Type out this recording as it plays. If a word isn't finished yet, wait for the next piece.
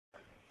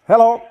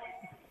Hello.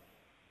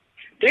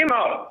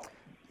 Teemu,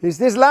 Is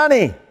this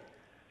Lanny?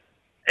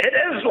 it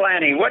is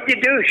Lanny. What'd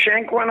you do?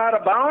 Shank one out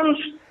of bounds?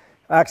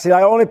 Actually,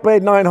 I only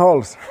played 9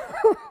 holes.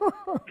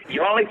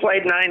 You only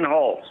played 9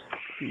 holes.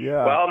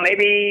 Yeah. Well,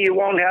 maybe you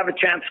won't have a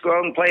chance to go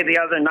out and play the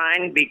other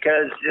 9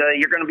 because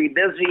you're going to be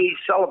busy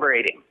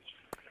celebrating.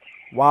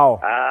 Wow.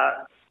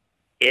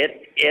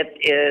 It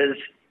is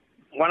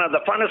one of the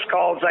funnest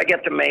calls I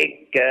get to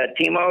make.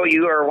 Teemu,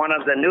 you are one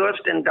of the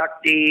newest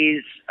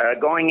inductees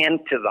going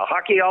into the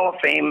Hockey Hall of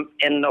Fame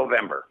in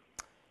November.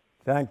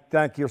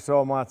 Thank you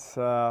so much.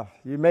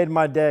 You made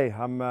my day.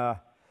 I'm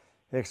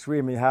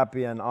extremely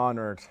happy and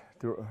honored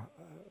to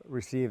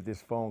receive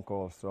this phone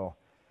call. So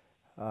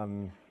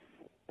I'm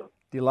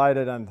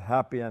delighted and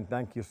happy, and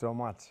thank you so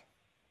much.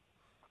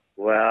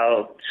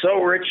 Well,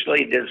 so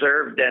richly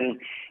deserved, and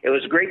it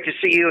was great to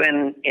see you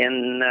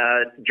in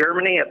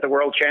Germany at the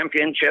World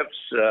Championships.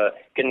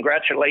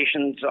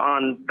 Congratulations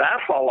on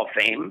that Hall of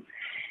Fame.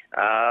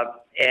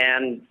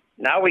 And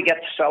now we get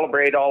to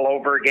celebrate all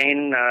over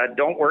again.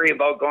 Don't worry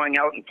about going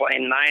out and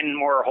playing 9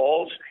 more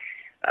holes.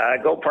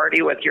 Go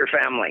party with your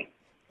family.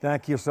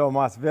 Thank you so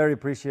much. Very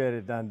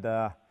appreciated. And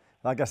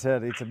like I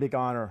said, it's a big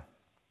honor.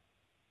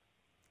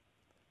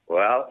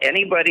 Well,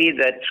 anybody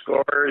that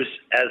scores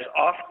as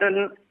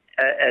often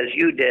as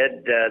you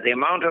did, the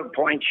amount of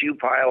points you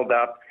piled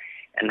up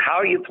and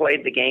how you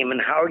played the game and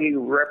how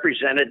you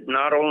represented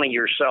not only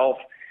yourself,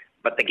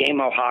 but the game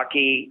of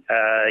hockey,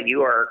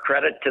 you are a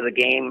credit to the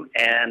game,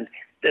 and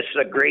this is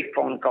a great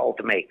phone call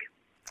to make.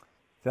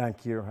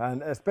 Thank you.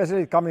 And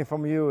especially coming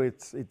from you,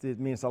 it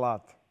means a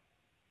lot.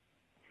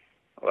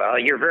 Well,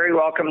 you're very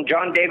welcome.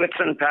 John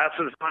Davidson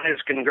passes on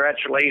his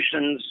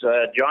congratulations.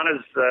 John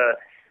is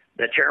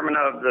the chairman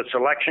of the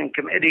selection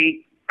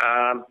committee,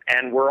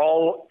 and we're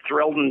all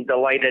thrilled and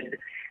delighted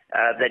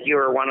that you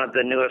are one of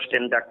the newest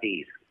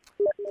inductees.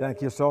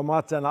 Thank you so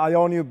much, and I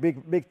own you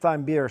big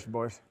time beers,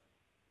 boys.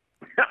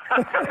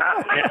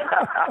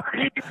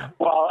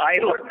 Well, I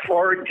look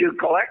forward to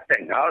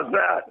collecting. How's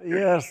that?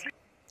 Yes.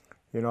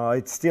 You know,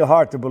 it's still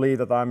hard to believe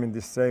that I'm in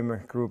this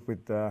same group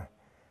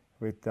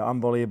with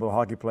unbelievable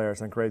hockey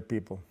players and great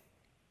people.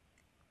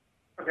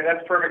 Okay,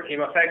 that's perfect,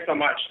 Teemu. Thanks so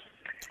much.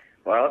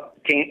 Well,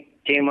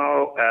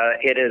 Teemu,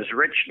 it is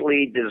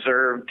richly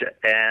deserved,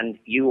 and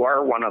you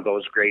are one of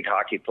those great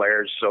hockey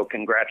players, so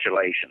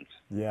congratulations.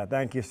 Yeah,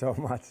 thank you so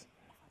much.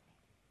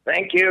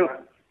 Thank you.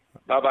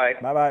 Bye-bye.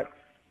 Bye-bye.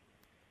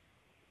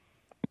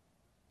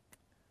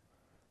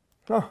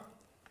 Oh.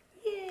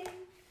 Yay!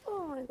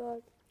 Oh my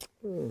God.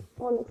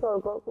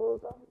 Wonderful,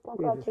 Gokuda.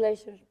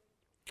 Congratulations.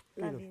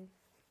 Love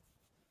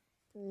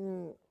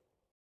you.